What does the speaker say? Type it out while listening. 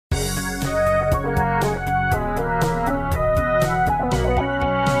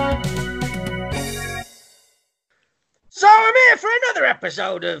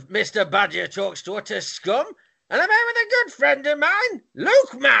episode of Mr. Badger Talks to Utter Scum, and I'm here with a good friend of mine,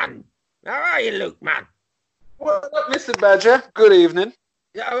 Luke Man. How are you, Luke Man? Well, Mr. Badger, good evening.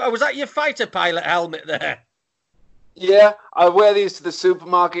 Yeah, was that your fighter pilot helmet there? Yeah, I wear these to the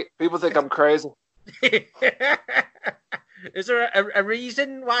supermarket. People think I'm crazy. Is there a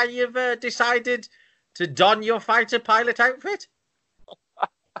reason why you've decided to don your fighter pilot outfit?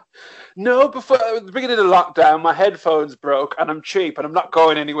 No, before at the beginning of lockdown, my headphones broke and I'm cheap and I'm not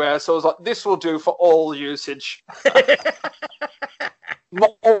going anywhere. So I was like, this will do for all usage.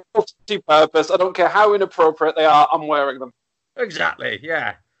 Multi-purpose. I don't care how inappropriate they are, I'm wearing them. Exactly,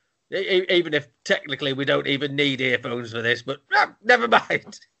 yeah. Even if technically we don't even need earphones for this, but never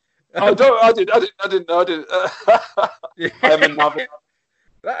mind. I didn't know. I'm in novice.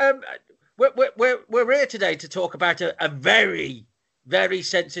 We're here today to talk about a very, very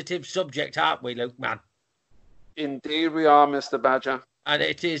sensitive subject, aren't we, Luke Man? Indeed we are, Mr. Badger. And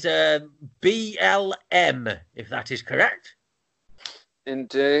it is BLM, if that is correct.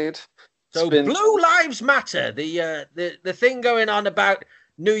 Indeed. So Blue Lives Matter, the thing going on about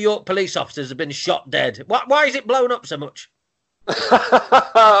New York police officers have been shot dead. Why is it blown up so much?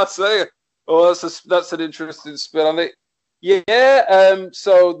 I see. Oh, that's an interesting spin on it. Yeah.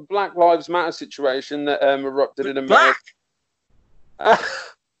 So the Black Lives Matter situation that erupted in America.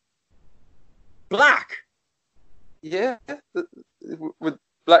 Black. Yeah, with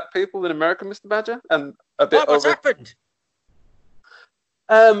black people in America, Mr. Badger, and a bit. What's happened?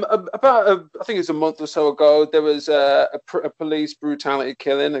 About I think it was a month or so ago, there was a police brutality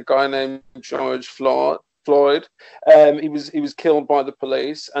killing. A guy named George Floyd. He was killed by the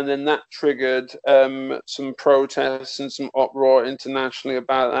police, and then that triggered some protests and some uproar internationally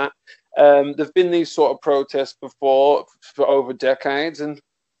about that. There've been these sort of protests before for over decades, and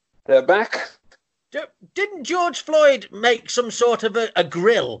they're back. Didn't George Floyd make some sort of a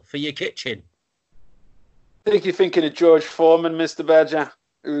grill for your kitchen? I think you're thinking of George Foreman, Mr. Badger.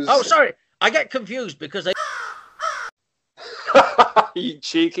 Oh, sorry. I get confused because they... You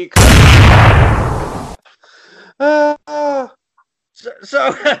cheeky... So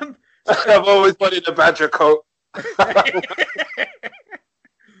I've always wanted a Badger coat.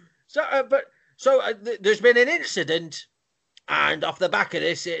 There's been an incident, and off the back of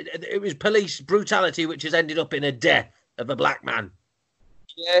this, it was police brutality, which has ended up in a death of a black man.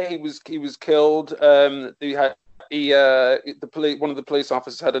 Yeah, he was killed. One of the police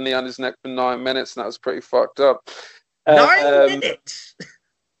officers had a knee on his neck for 9 minutes, and that was pretty fucked up. 9 minutes.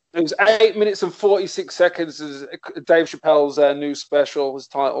 It was 8 minutes and 46 seconds. As Dave Chappelle's new special was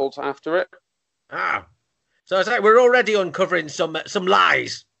titled after it. Ah, so it's like we're already uncovering some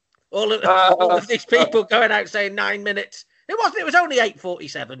lies. All of these people going out saying 9 minutes. It wasn't. It was only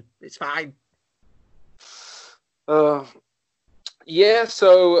 8:47. It's fine. Yeah,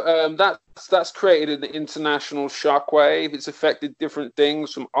 so that's created an international shockwave. It's affected different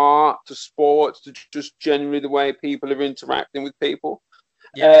things, from art to sports to just generally the way people are interacting with people.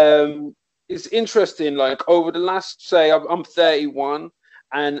 Yeah. It's interesting, like over the last, say, I'm 31,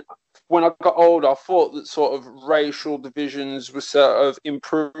 and when I got older, I thought that sort of racial divisions were sort of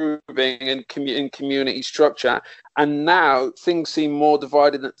improving in community structure, and now things seem more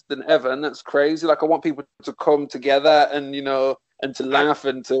divided than ever, and that's crazy. Like, I want people to come together and, you know, and to laugh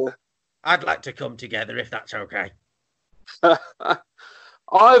and to... I'd like to come together if that's okay.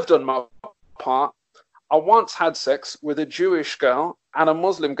 I've done my part. I once had sex with a Jewish girl and a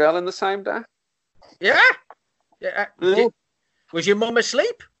Muslim girl in the same day. Yeah? Yeah. Was your mum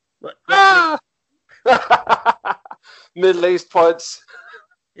asleep? Middle East points.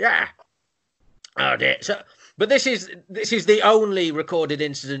 Yeah. Oh dear. But this is the only recorded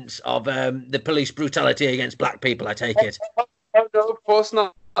incidence of the police brutality against black people, I take it. Oh, no, of course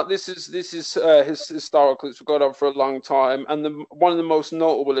not. This is historical. It's gone on for a long time, and one of the most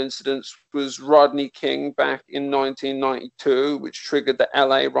notable incidents was Rodney King back in 1992, which triggered the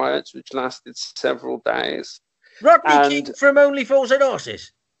LA riots, which lasted several days. Rodney King from Only Fools and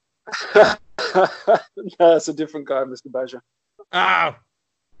Horses? No, that's a different guy, Mr. Badger. Oh,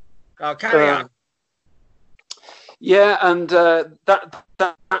 carry on. Yeah, and that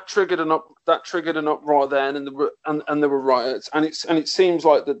triggered an uproar then, and there were riots, and it seems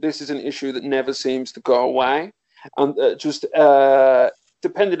like that this is an issue that never seems to go away, and just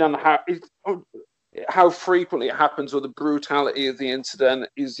depending on how frequently it happens or the brutality of the incident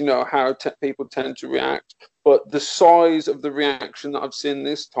is, you know, how people tend to react. But the size of the reaction that I've seen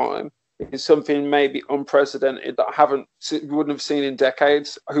this time is something maybe unprecedented that wouldn't have seen in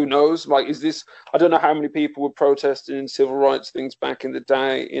decades. Who knows? Like, I don't know how many people were protesting in civil rights things back in the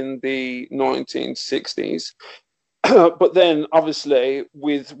day in the 1960s. But then, obviously,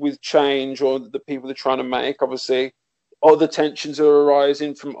 with change or the people they're trying to make, obviously, other tensions are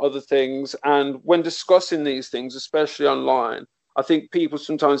arising from other things. And when discussing these things, especially online, I think people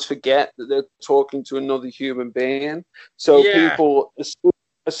sometimes forget that they're talking to another human being. So Yeah. people, as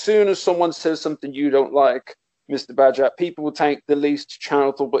soon as someone says something you don't like, Mr. Badger, people will take the least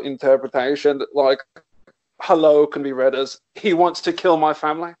charitable interpretation that, like, hello can be read as he wants to kill my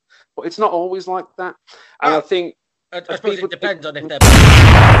family. But it's not always like that. And I think I suppose it depends on if they're.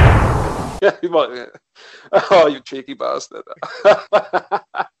 Yeah, you might. Oh, you cheeky bastard! I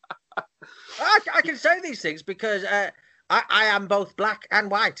can say these things because I am both black and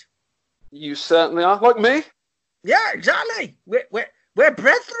white. You certainly are, like me. Yeah, exactly. We're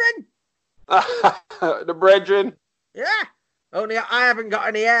brethren. The brethren. Yeah. Only I haven't got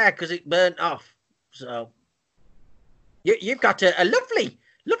any hair because it burnt off. So you've got a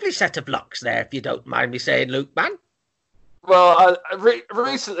lovely set of locks there, if you don't mind me saying, Luke, man. Well,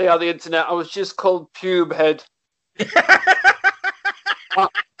 recently on the internet, I was just called pube head.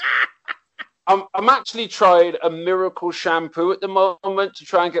 I'm actually tried a miracle shampoo at the moment to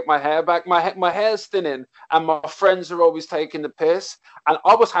try and get my hair back. My hair's thinning, and my friends are always taking the piss. And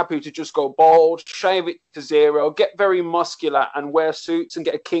I was happy to just go bald, shave it to zero, get very muscular, and wear suits and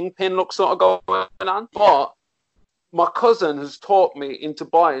get a kingpin look sort of going on. But my cousin has talked me into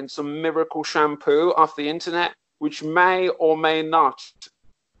buying some miracle shampoo off the internet, which may or may not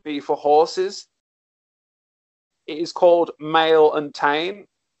be for horses. It is called Male and Tail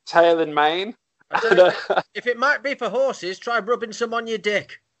and Mane. If it might be for horses, try rubbing some on your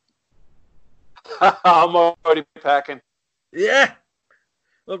dick. I'm already packing. Yeah.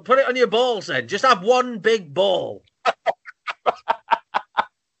 Well, put it on your balls then. Just have one big ball.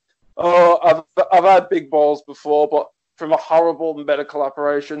 Oh, I've had big balls before, but from a horrible medical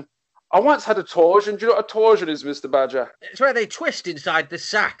operation. I once had a torsion. Do you know what a torsion is, Mr. Badger? It's where they twist inside the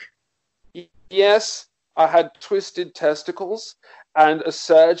sack. Yes, I had twisted testicles, and a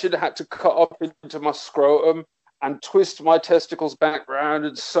surgeon had to cut up into my scrotum and twist my testicles back round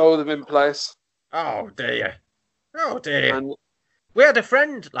and sew them in place. Oh, dear. Oh, dear. And we had a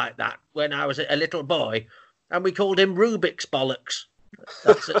friend like that when I was a little boy, and we called him Rubik's Bollocks.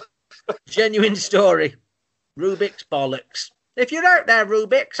 That's a genuine story. Rubik's Bollocks. If you're out there,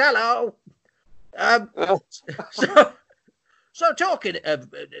 Rubik's, hello. So talking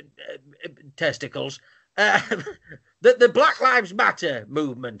of testicles, the Black Lives Matter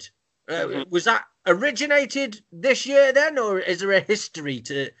movement, was that originated this year then, or is there a history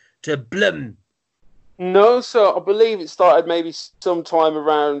to Blum? No, so I believe it started maybe sometime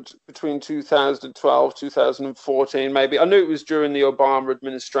around between 2012, 2014, maybe. I knew it was during the Obama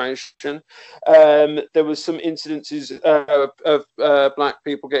administration. There was some incidences of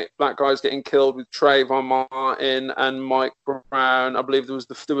black guys getting killed with Trayvon Martin and Mike Brown. I believe there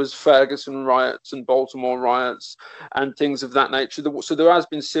was Ferguson riots and Baltimore riots and things of that nature. So there has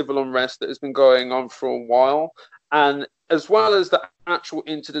been civil unrest that has been going on for a while. And as well as the actual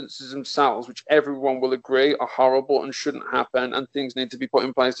incidences themselves, which everyone will agree are horrible and shouldn't happen, and things need to be put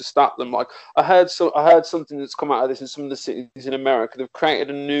in place to stop them. Like I heard something that's come out of this in some of the cities in America. They've created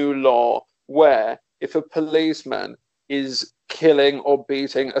a new law where if a policeman is killing or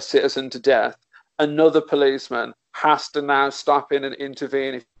beating a citizen to death, another policeman has to now stop in and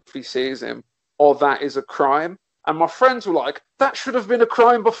intervene if he sees him, or that is a crime. And my friends were like, "That should have been a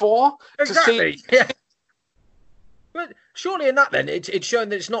crime before." Exactly. Yeah. But surely in that then, it's shown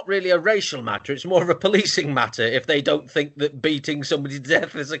that it's not really a racial matter, it's more of a policing matter if they don't think that beating somebody to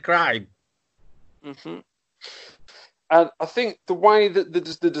death is a crime. Mm-hmm. And I think the way that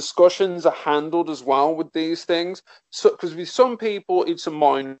the discussions are handled as well with these things, because with some people it's a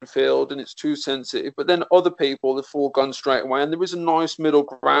minefield and it's too sensitive, but then other people they've all gone straight away, and there is a nice middle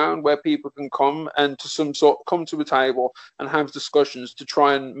ground where people can come and come to a table and have discussions to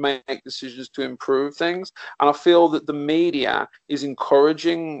try and make decisions to improve things. And I feel that the media is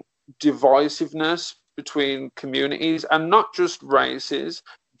encouraging divisiveness between communities and not just races,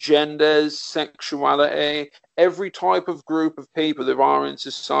 genders, sexuality, every type of group of people there are in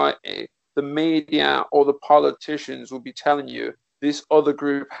society. The media or the politicians will be telling you this other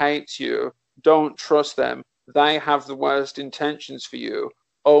group hates you, don't trust them, they have the worst intentions for you,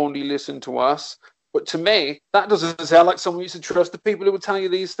 only listen to us. But to me, that doesn't sound like someone used to trust the people who will tell you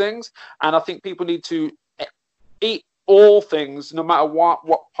these things. And I think people need to eat all things, no matter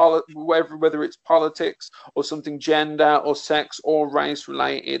whether it's politics or something gender or sex or race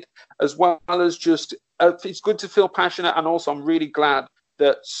related, as well as just it's good to feel passionate. And also I'm really glad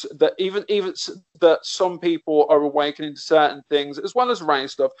that even that some people are awakening to certain things as well as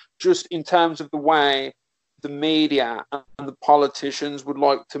race stuff, just in terms of the way the media and the politicians would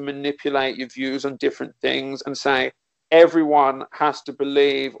like to manipulate your views on different things and say everyone has to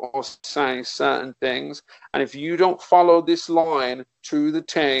believe or say certain things. And if you don't follow this line to the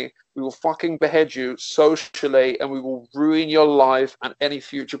T, we will fucking behead you socially and we will ruin your life and any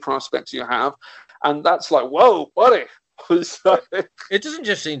future prospects you have. And that's like, whoa, buddy. It doesn't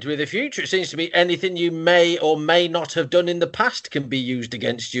just seem to be the future. It seems to be anything you may or may not have done in the past can be used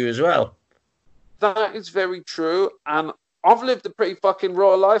against you as well. That is very true. And I've lived a pretty fucking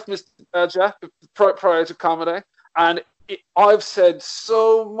raw life, Mr. Badger, prior to comedy. And I've said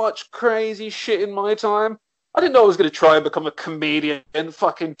so much crazy shit in my time. I didn't know I was going to try and become a comedian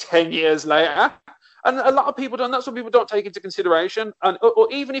fucking 10 years later. And a lot of people don't. That's what people don't take into consideration. And or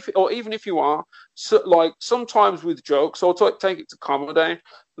even if you are, so, like sometimes with jokes, I'll take it to comedy.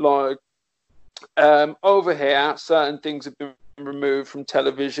 Like over here, certain things have been removed from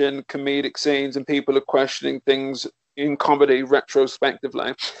television, comedic scenes, and people are questioning things in comedy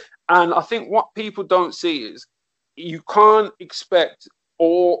retrospectively. And I think what people don't see is you can't expect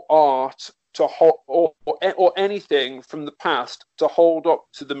all art to hold, or anything from the past to hold up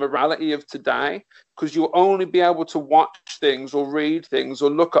to the morality of today, because you'll only be able to watch things or read things or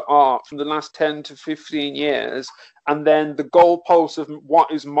look at art from the last 10 to 15 years, and then the goalposts of what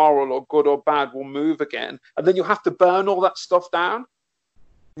is moral or good or bad will move again, and then you'll have to burn all that stuff down.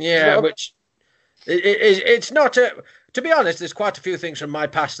 Yeah, which it's not a... To be honest, there's quite a few things from my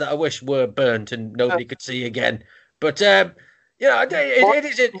past that I wish were burnt and nobody could see again. But... you know, it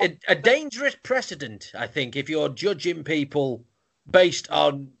is a dangerous precedent, I think, if you're judging people based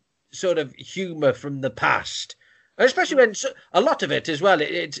on sort of humour from the past, and especially when a lot of it as well,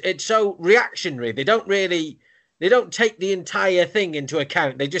 it's so reactionary. They don't take the entire thing into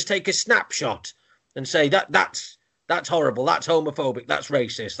account. They just take a snapshot and say that's horrible, that's homophobic, that's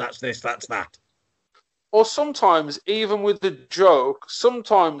racist, that's this, that's that. Or sometimes, even with the joke,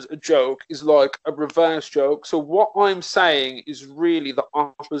 sometimes a joke is like a reverse joke. So what I'm saying is really the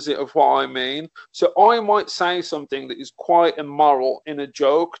opposite of what I mean. So I might say something that is quite immoral in a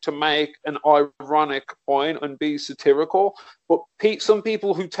joke to make an ironic point and be satirical. But some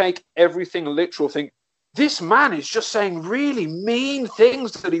people who take everything literal think, this man is just saying really mean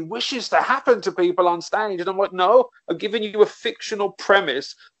things that he wishes to happen to people on stage. And I'm like, no, I'm giving you a fictional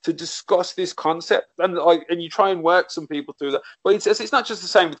premise to discuss this concept. And you try and work some people through that. But it's not just the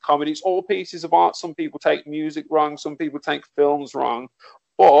same with comedy. It's all pieces of art. Some people take music wrong. Some people take films wrong.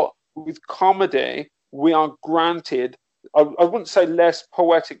 But with comedy, we are granted, I wouldn't say less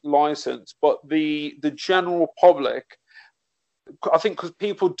poetic license, but the general public, I think because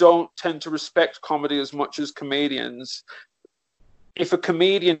people don't tend to respect comedy as much as comedians. If a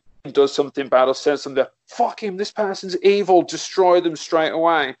comedian does something bad or says something, fuck him, this person's evil, destroy them straight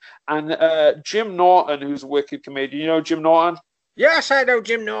away. And Jim Norton, who's a wicked comedian, you know Jim Norton? Yes, I know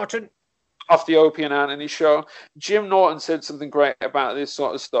Jim Norton. Off the Opie and Anthony show. Jim Norton said something great about this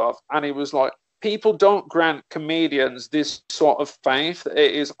sort of stuff. And he was like, people don't grant comedians this sort of faith that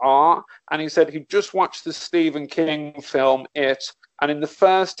it is art. And he said he just watched the Stephen King film, It, and in the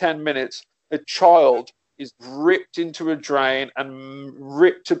first 10 minutes, a child is ripped into a drain and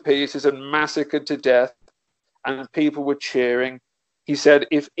ripped to pieces and massacred to death, and people were cheering. He said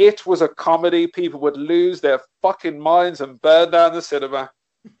if It was a comedy, people would lose their fucking minds and burn down the cinema.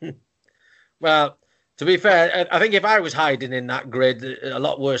 Well, to be fair, I think if I was hiding in that grid, a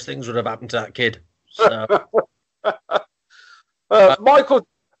lot worse things would have happened to that kid. So.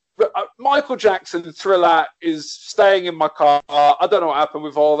 Michael Jackson, Thriller is staying in my car. I don't know what happened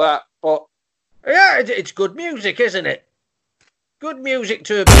with all that, but... Yeah, it's good music, isn't it? Good music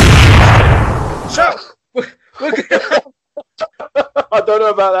to... So, we're gonna... I don't know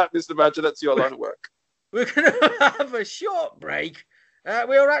about that, Mr. Badger. That's your line of work. We're going to have a short break.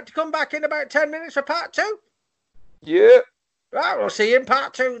 We all right to come back in about 10 minutes for part 2? Yeah. Right, we'll see you in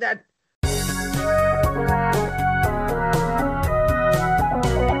part 2 then.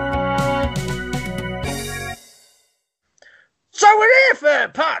 So we're here for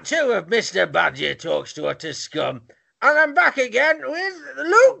part 2 of Mr. Badger Talks to Utter Scum. And I'm back again with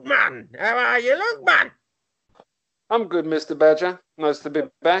Luke Man. How are you, Luke Man? I'm good, Mr. Badger. Nice to be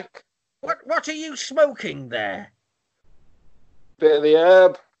back. What are you smoking there? Bit of the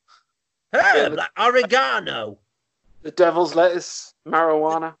herb. Herb, like oregano. The devil's lettuce.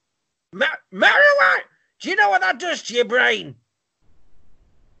 Marijuana. Marijuana? Do you know what that does to your brain?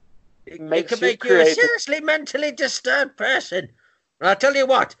 It can make you a seriously mentally disturbed person. And I tell you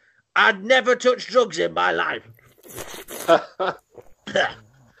what, I'd never touch drugs in my life.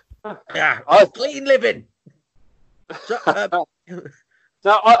 Yeah, clean living. So,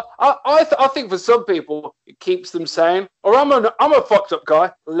 Now, I think for some people it keeps them sane. Or I'm a fucked up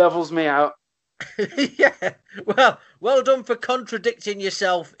guy. Levels me out. Yeah. Well done for contradicting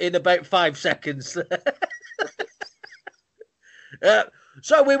yourself in about 5 seconds.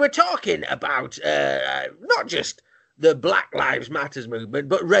 So we were talking about not just the Black Lives Matters movement,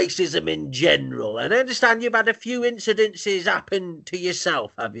 but racism in general. And I understand you've had a few incidences happen to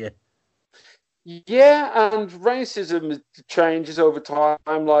yourself, have you? Yeah, and racism changes over time.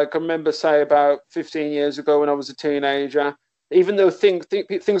 Like I remember, say, about 15 years ago when I was a teenager, even though things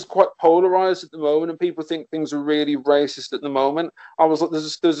are quite polarized at the moment and people think things are really racist at the moment, I was like,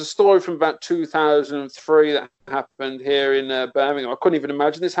 there's a story from about 2003 that happened here in Birmingham. I couldn't even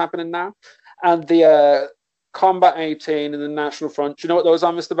imagine this happening now. And the Combat 18 and the National Front, do you know what those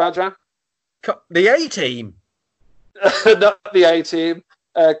are, Mr. Badger? The A-Team? Not the A-Team.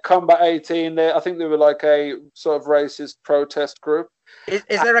 Combat 18, I think they were like a sort of racist protest group. Is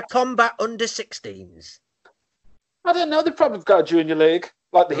there a Combat under 16s? I don't know. They probably got a junior league,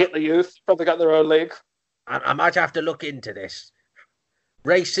 like the Hitler Youth. Probably got their own league. I might have to look into this.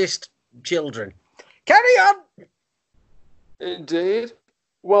 Racist children. Carry on! Indeed.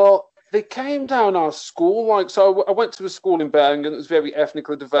 Well, they came down our school. Like, so I went to a school in Birmingham that was very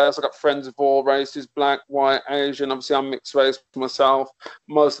ethnically diverse. I got friends of all races, black, white, Asian. Obviously, I'm mixed race myself.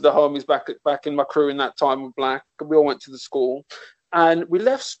 Most of the homies back in my crew in that time were black. We all went to the school. And we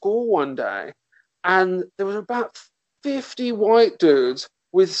left school one day, and there was about 50 white dudes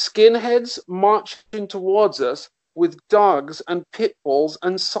with skinheads marching towards us with dogs and pit bulls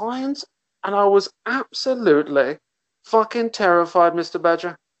and signs. And I was absolutely fucking terrified, Mr.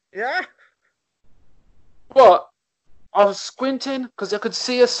 Badger. Yeah? But I was squinting because I could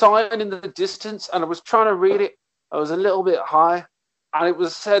see a sign in the distance and I was trying to read it. I was a little bit high and it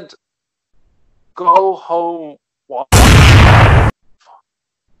was said, "Go home." What?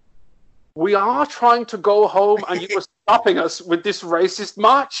 We are trying to go home and you were stopping us with this racist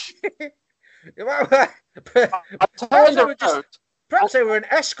march. I turned around. Perhaps they were an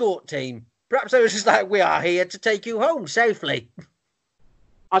escort team. Perhaps they were just like, "We are here to take you home safely."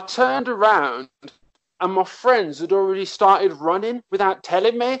 I turned around and my friends had already started running without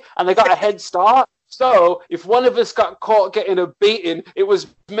telling me and they got a head start. So if one of us got caught getting a beating, it was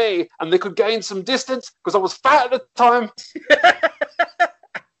me and they could gain some distance because I was fat at the time.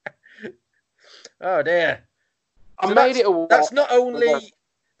 Oh dear. I made it a walk. That's not only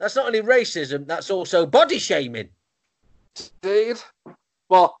racism, that's also body shaming. Indeed.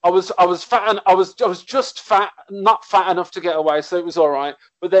 Well, I was fat and I was just fat, not fat enough to get away, so it was all right.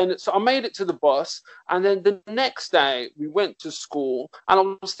 But then, so I made it to the bus, and then the next day we went to school, and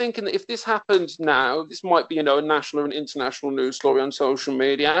I was thinking that if this happened now, this might be, a national and international news story on social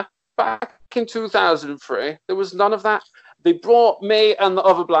media. Back in 2003, there was none of that. They brought me and the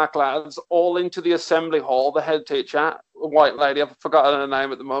other black lads all into the assembly hall. The head teacher, a white lady, I've forgotten her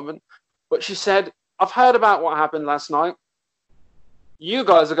name at the moment, but she said, "I've heard about what happened last night. You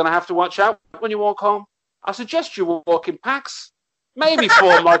guys are going to have to watch out when you walk home. I suggest you walk in packs. Maybe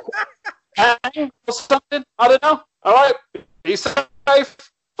form like a gang or something. I don't know. All right, be safe."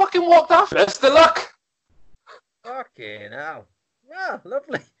 Fucking walked off. Best of luck. Fucking hell. Yeah,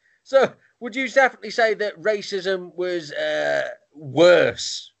 lovely. So, would you definitely say that racism was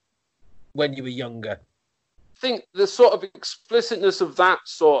worse when you were younger? I think the sort of explicitness of that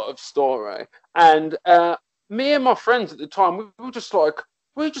sort of story and me and my friends at the time, we were just like,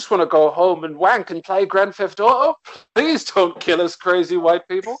 we just want to go home and wank and play Grand Theft Auto. Please don't kill us, crazy white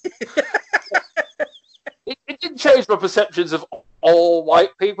people. It didn't change my perceptions of all white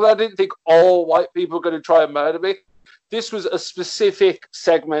people. I didn't think all white people were going to try and murder me. This was a specific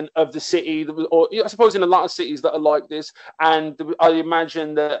segment of the city, that was, or I suppose in a lot of cities that are like this, and I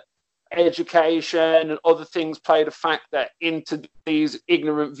imagine that education and other things played a factor into these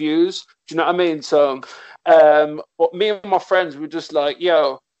ignorant views. Do you know what I mean? So, but me and my friends were just like,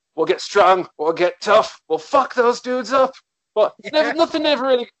 "Yo, we'll get strong, we'll get tough, we'll fuck those dudes up." But nothing ever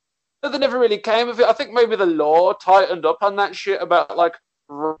really came of it. I think maybe the law tightened up on that shit about like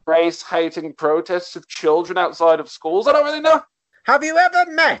race-hating protests of children outside of schools. I don't really know. Have you ever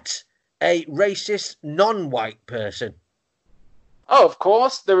met a racist non-white person? Oh, of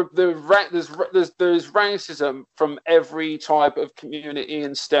course. There's racism from every type of community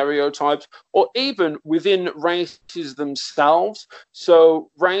and stereotypes, or even within races themselves. So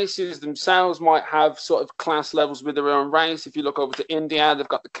races themselves might have sort of class levels with their own race. If you look over to India, they've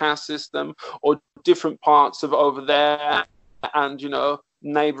got the caste system, or different parts of over there, and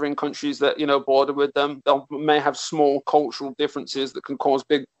neighboring countries that border with them, they may have small cultural differences that can cause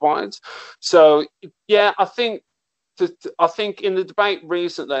big divides. So yeah, I think I think in the debate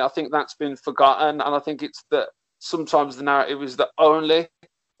recently, I think that's been forgotten, and I think it's that sometimes the narrative is that only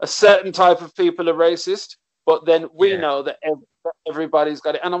a certain type of people are racist, but then we know that everybody's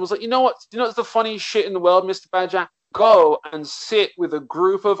got it. And I was like, you know what? You know what's the funniest shit in the world, Mr. Badger? Go and sit with a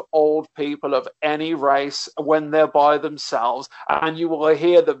group of old people of any race when they're by themselves, and you will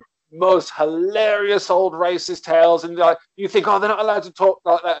hear the most hilarious old racist tales, and like you think, oh, they're not allowed to talk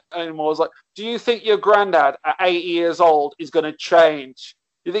like that anymore. It's like, do you think your granddad at 80 years old is going to change?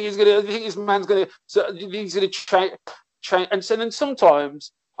 You think he's going to? You think this man's going to? So he's going to change? And so then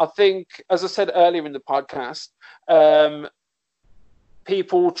sometimes I think, as I said earlier in the podcast,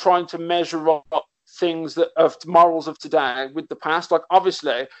 people trying to measure up things that of morals of today with the past. Like,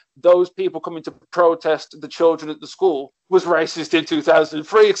 obviously, those people coming to protest the children at the school was racist in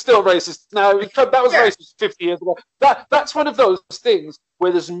 2003. It's still racist now. That was racist 50 years ago. That's one of those things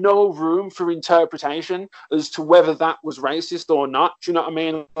where there's no room for interpretation as to whether that was racist or not. Do you know what I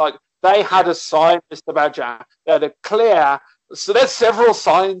mean? Like, they had a sign, Mr. Badger. They had a clear. So there's several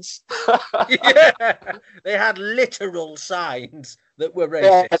signs. They had literal signs that were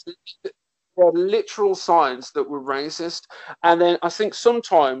racist. There are literal signs that were racist. And then I think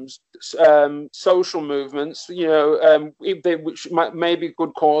sometimes social movements, which may be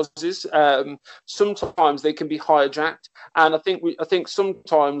good causes, sometimes they can be hijacked. And I think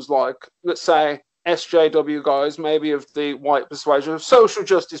sometimes, like, let's say, SJW guys, maybe of the white persuasion, of social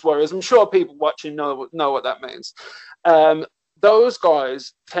justice warriors, I'm sure people watching know what that means. Those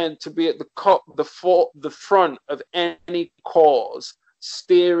guys tend to be at the front of any cause,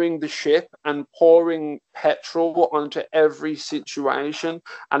 steering the ship and pouring petrol onto every situation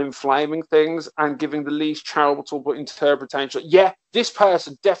and inflaming things and giving the least charitable interpretation. Yeah, this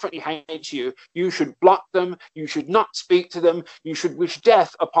person definitely hates you. You should block them. You should not speak to them. You should wish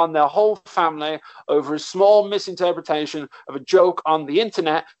death upon their whole family over a small misinterpretation of a joke on the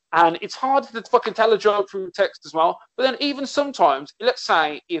internet. And it's hard to fucking tell a joke through text as well. But then even sometimes, let's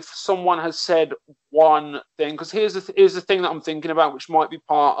say if someone has said one thing, because here's the thing that I'm thinking about, which might be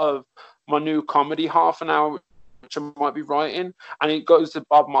part of my new comedy half an hour, which I might be writing, and it goes to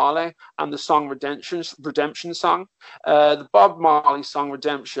Bob Marley and the song Redemption song. The Bob Marley song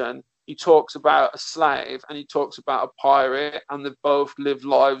Redemption, he talks about a slave and he talks about a pirate, and they both live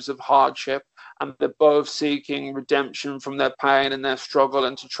lives of hardship, and they're both seeking redemption from their pain and their struggle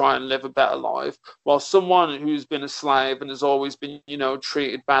and to try and live a better life. While someone who's been a slave and has always been,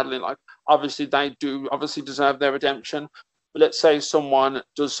 treated badly, like, obviously they do deserve their redemption. But let's say someone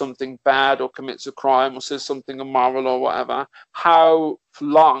does something bad or commits a crime or says something immoral or whatever. How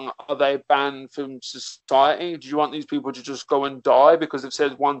long are they banned from society? Do you want these people to just go and die because they've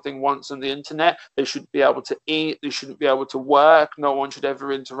said one thing once on the internet? They shouldn't be able to eat. They shouldn't be able to work. No one should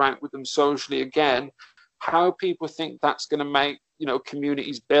ever interact with them socially again. How people think that's going to make,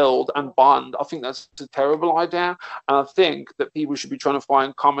 communities build and bond, I think that's a terrible idea. And I think that people should be trying to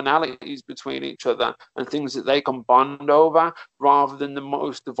find commonalities between each other and things that they can bond over, rather than the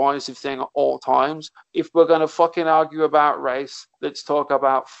most divisive thing at all times. If we're going to fucking argue about race, let's talk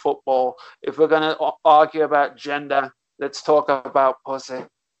about football. If we're going to argue about gender, let's talk about pussy.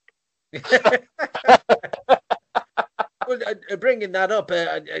 Bringing that up,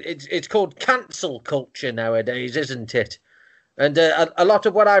 it's called cancel culture nowadays, isn't it? And a lot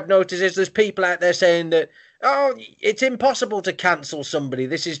of what I've noticed is there's people out there saying that, oh, it's impossible to cancel somebody.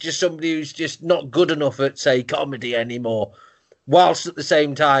 This is just somebody who's just not good enough at, say, comedy anymore. Whilst at the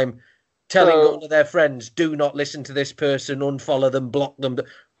same time telling all of their friends, do not listen to this person, unfollow them, block them,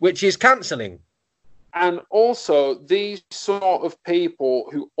 which is cancelling. And also, these sort of people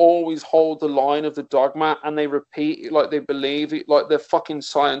who always hold the line of the dogma and they repeat it like they believe it, like they're fucking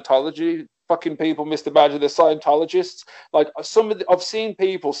Scientology fucking people, Mr. Badger, they're Scientologists. Like, I've seen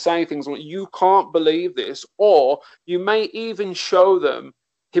people say things like, you can't believe this, or you may even show them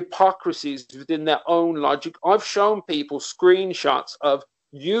hypocrisies within their own logic. I've shown people screenshots of,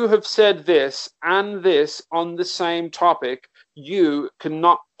 you have said this and this on the same topic. You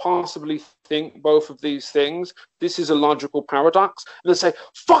cannot possibly think both of these things. This is a logical paradox. And they say,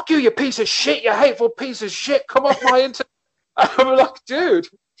 fuck you, you piece of shit, you hateful piece of shit, come off my internet. I'm like, dude,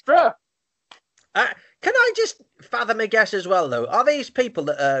 bruh. Can I just fathom a guess as well, though? Are these people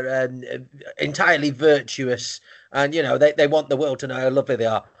that are entirely virtuous and, they want the world to know how lovely they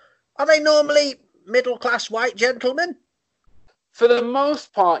are? Are they normally middle-class white gentlemen? For the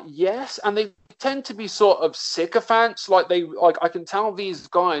most part, yes. And they tend to be sort of sycophants. Like, I can tell these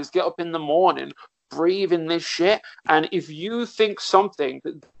guys get up in the morning, breathe in this shit. And if you think something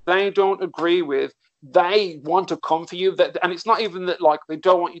that they don't agree with they want to come for you. And it's not even that like they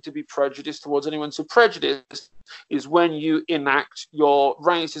don't want you to be prejudiced towards anyone. So prejudice is when you enact your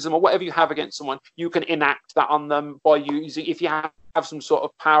racism or whatever you have against someone, you can enact that on them by using, if you have some sort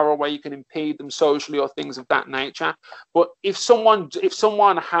of power where you can impede them socially or things of that nature. But if someone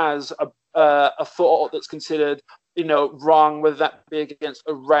has a thought that's considered, you know, wrong, whether that be against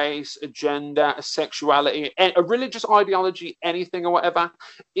a race, a gender, a sexuality, a religious ideology, anything or whatever,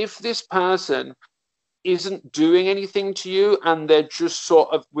 if this person isn't doing anything to you and they're just sort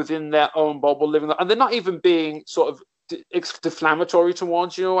of within their own bubble living, and they're not even being sort of deflammatory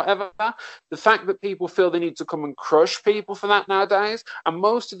towards you or whatever, the fact that people feel they need to come and crush people for that nowadays, and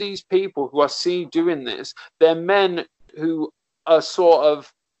most of these people who I see doing this, they're men who are sort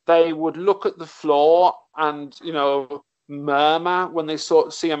of, they would look at the floor and, you know, murmur when they sort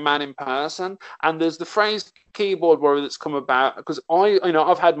of see a man in person. And there's the phrase keyboard warrior that's come about because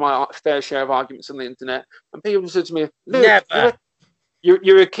I've had my fair share of arguments on the internet, and people said to me, "Luke,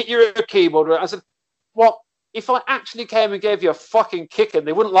 you're a keyboard warrior." I said, "Well, if I actually came and gave you a fucking kicking,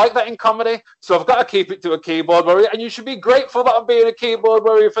 they wouldn't like that in comedy. So I've got to keep it to a keyboard warrior, and you should be grateful that I'm being a keyboard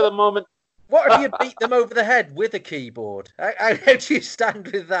warrior for the moment." What if you beat them over the head with a keyboard? How do you stand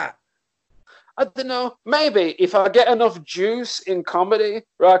with that? I don't know. Maybe if I get enough juice in comedy,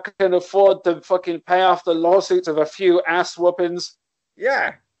 where I can afford to fucking pay off the lawsuits of a few ass whoopings.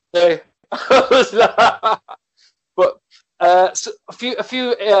 Yeah. But so a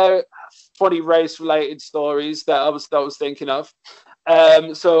few funny race-related stories that I was thinking of.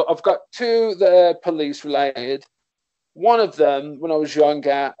 So I've got two that are police-related. One of them, when I was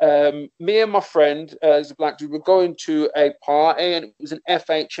younger, me and my friend, as a black dude, were going to a party, and it was an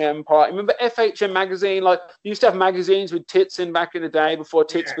FHM party. Remember FHM magazine? Like, you used to have magazines with tits in back in the day before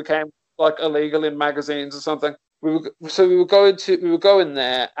tits became like illegal in magazines or something. We were going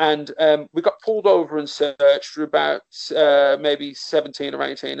there, and we got pulled over and searched for about maybe 17 or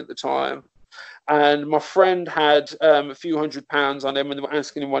 18 at the time. And my friend had a few £100 on him, and they were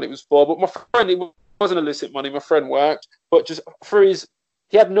asking him what it was for. But my friend, it wasn't illicit money. My friend worked, but just for he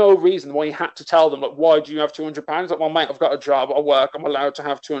had no reason why he had to tell them, like, why do you have £200? Like, well, mate, I've got a job, I work, I'm allowed to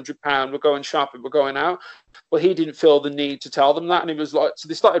have £200. We're going shopping, we're going out. But he didn't feel the need to tell them that, and he was like, so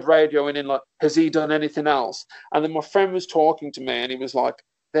they started radioing in, like, has he done anything else? And then my friend was talking to me, and he was like,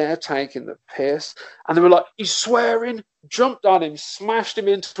 they're taking the piss. And they were like, he's swearing, jumped on him, smashed him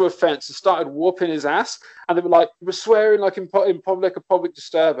into a fence and started whooping his ass. And they were like, he was swearing like in public, a public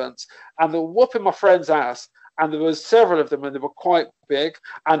disturbance. And they were whooping my friend's ass. And there was several of them, and they were quite big.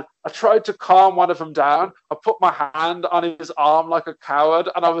 And I tried to calm one of them down. I put my hand on his arm like a coward.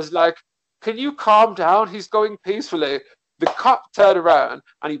 And I was like, can you calm down? He's going peacefully. The cop turned around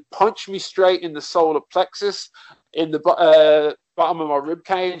and he punched me straight in the solar plexus, in the bottom of my rib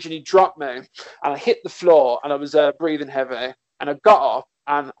cage, and he dropped me, and I hit the floor, and I was breathing heavy, and I got up,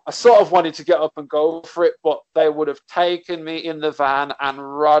 and I sort of wanted to get up and go for it, but they would have taken me in the van and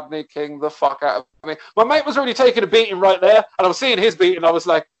Rodney King the fuck out of me. My mate was already taking a beating right there, and I was seeing his beating. I was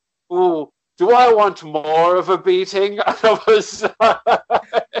like, ooh, do I want more of a beating? And I was, and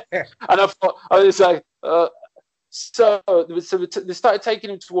I thought, I was like, So they started taking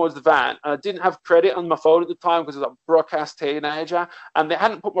him towards the van, and I didn't have credit on my phone at the time because I was a broke-ass teenager, and they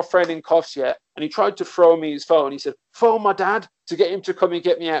hadn't put my friend in cuffs yet, and he tried to throw me his phone. He said, phone my dad to get him to come and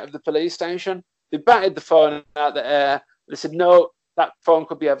get me out of the police station. They batted the phone out the air. They said, no, that phone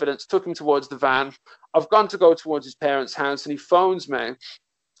could be evidence. Took him towards the van. I've gone to go towards his parents' house, and he phones me,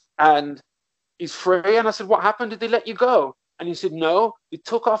 and he's free. And I said, what happened? Did they let you go? And he said, no, he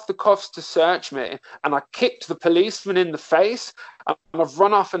took off the cuffs to search me, and I kicked the policeman in the face, and I've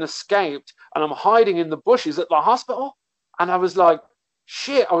run off and escaped, and I'm hiding in the bushes at the hospital. And I was like,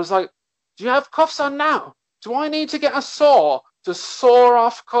 shit. I was like, do you have cuffs on now? Do I need to get a saw to saw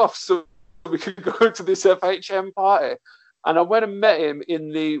off cuffs so we could go to this FHM party? And I went and met him in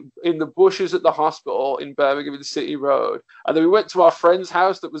the bushes at the hospital in Birmingham, in the City Road. And then we went to our friend's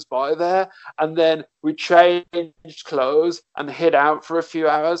house that was by there. And then we changed clothes and hid out for a few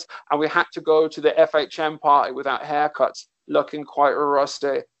hours. And we had to go to the FHM party without haircuts, looking quite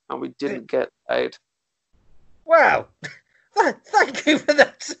rusty. And we didn't get paid. Well, thank you for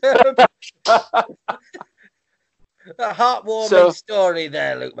that. A heartwarming story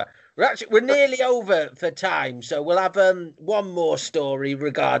there, Luke. We're nearly over for time, so we'll have one more story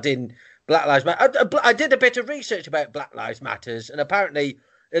regarding Black Lives Matter. I did a bit of research about Black Lives Matters, and apparently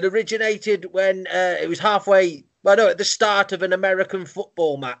it originated when it was at the start of an American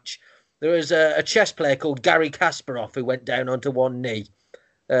football match. There was a chess player called Garry Kasparov who went down onto one knee,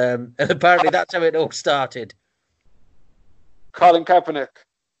 and apparently that's how it all started. Colin Kaepernick.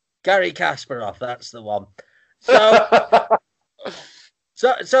 Gary Kasparov, that's the one.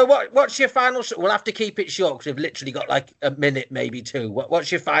 So, what's your final? We'll have to keep it short because we've literally got like a minute, maybe two.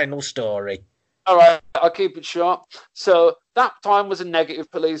 What's your final story? All right, I'll keep it short. So that time was a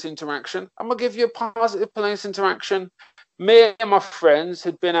negative police interaction. I'm gonna give you a positive police interaction. Me and my friends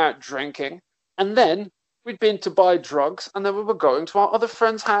had been out drinking, and then we'd been to buy drugs, and then we were going to our other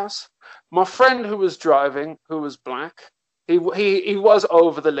friend's house. My friend who was driving, who was black, he was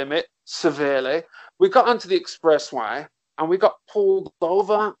over the limit severely. We got onto the expressway, and we got pulled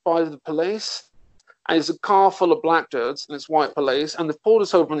over by the police. And it's a car full of black dudes, and it's white police, and they've pulled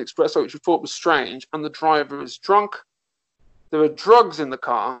us over on the expressway, which we thought was strange, and the driver is drunk. There are drugs in the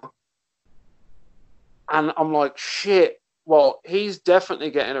car. And I'm like, shit, well, he's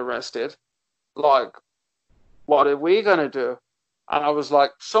definitely getting arrested. Like, what are we going to do? And I was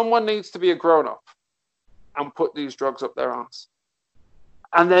like, someone needs to be a grown-up and put these drugs up their ass.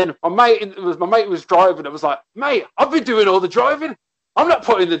 And then my mate who was driving. I was like, mate, I've been doing all the driving. I'm not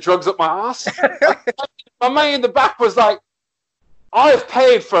putting the drugs up my ass. My mate in the back was like, I've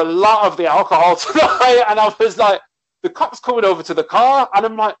paid for a lot of the alcohol tonight. And I was like, the cop's coming over to the car. And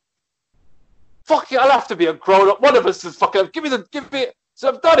I'm like, fuck it, I'll have to be a grown up. One of us is fucking, give me it. So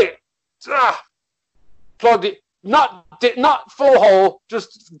I've done it. Plugged it. Not full hole,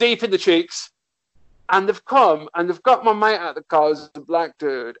 just deep in the cheeks. And they've come and they've got my mate out of the car, who's a black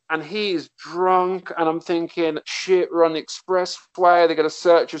dude, and he's drunk. And I'm thinking, shit, we're on the expressway. They're going to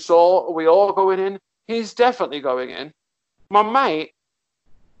search us all. Are we all going in? He's definitely going in. My mate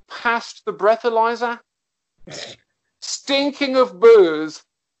passed the breathalyzer, stinking of booze,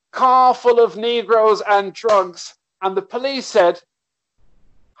 car full of Negroes and drugs. And the police said,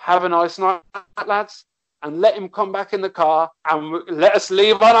 have a nice night, lads, and let him come back in the car and let us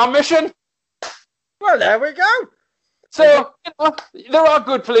leave on our mission. Well, there we go. So, there are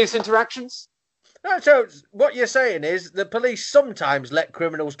good police interactions. So, what you're saying is the police sometimes let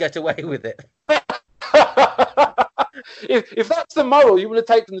criminals get away with it. if that's the moral, you would have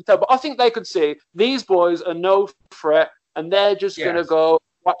taken the table. I think they could see these boys are no threat, and they're just going to go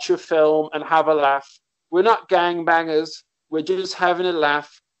watch a film and have a laugh. We're not gangbangers. We're just having a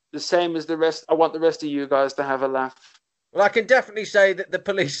laugh, the same as the rest. I want the rest of you guys to have a laugh. Well, I can definitely say that the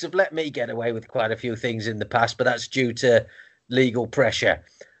police have let me get away with quite a few things in the past, but that's due to legal pressure.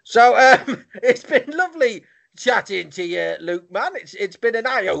 So it's been lovely chatting to you, Luke, man. It's been an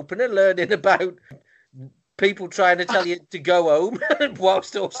eye-opener learning about people trying to tell you to go home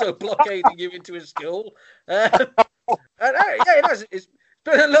whilst also blockading you into a school. It's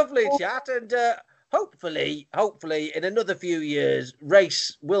been a lovely chat, and hopefully in another few years,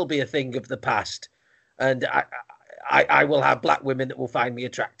 race will be a thing of the past, and I will have black women that will find me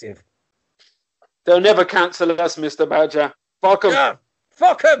attractive. They'll never cancel us, Mr. Badger. Fuck them. Yeah,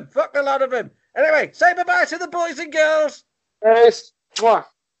 fuck them. Fuck a lot of them. Anyway, say bye-bye to the boys and girls. Yes.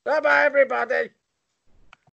 Bye-bye, everybody.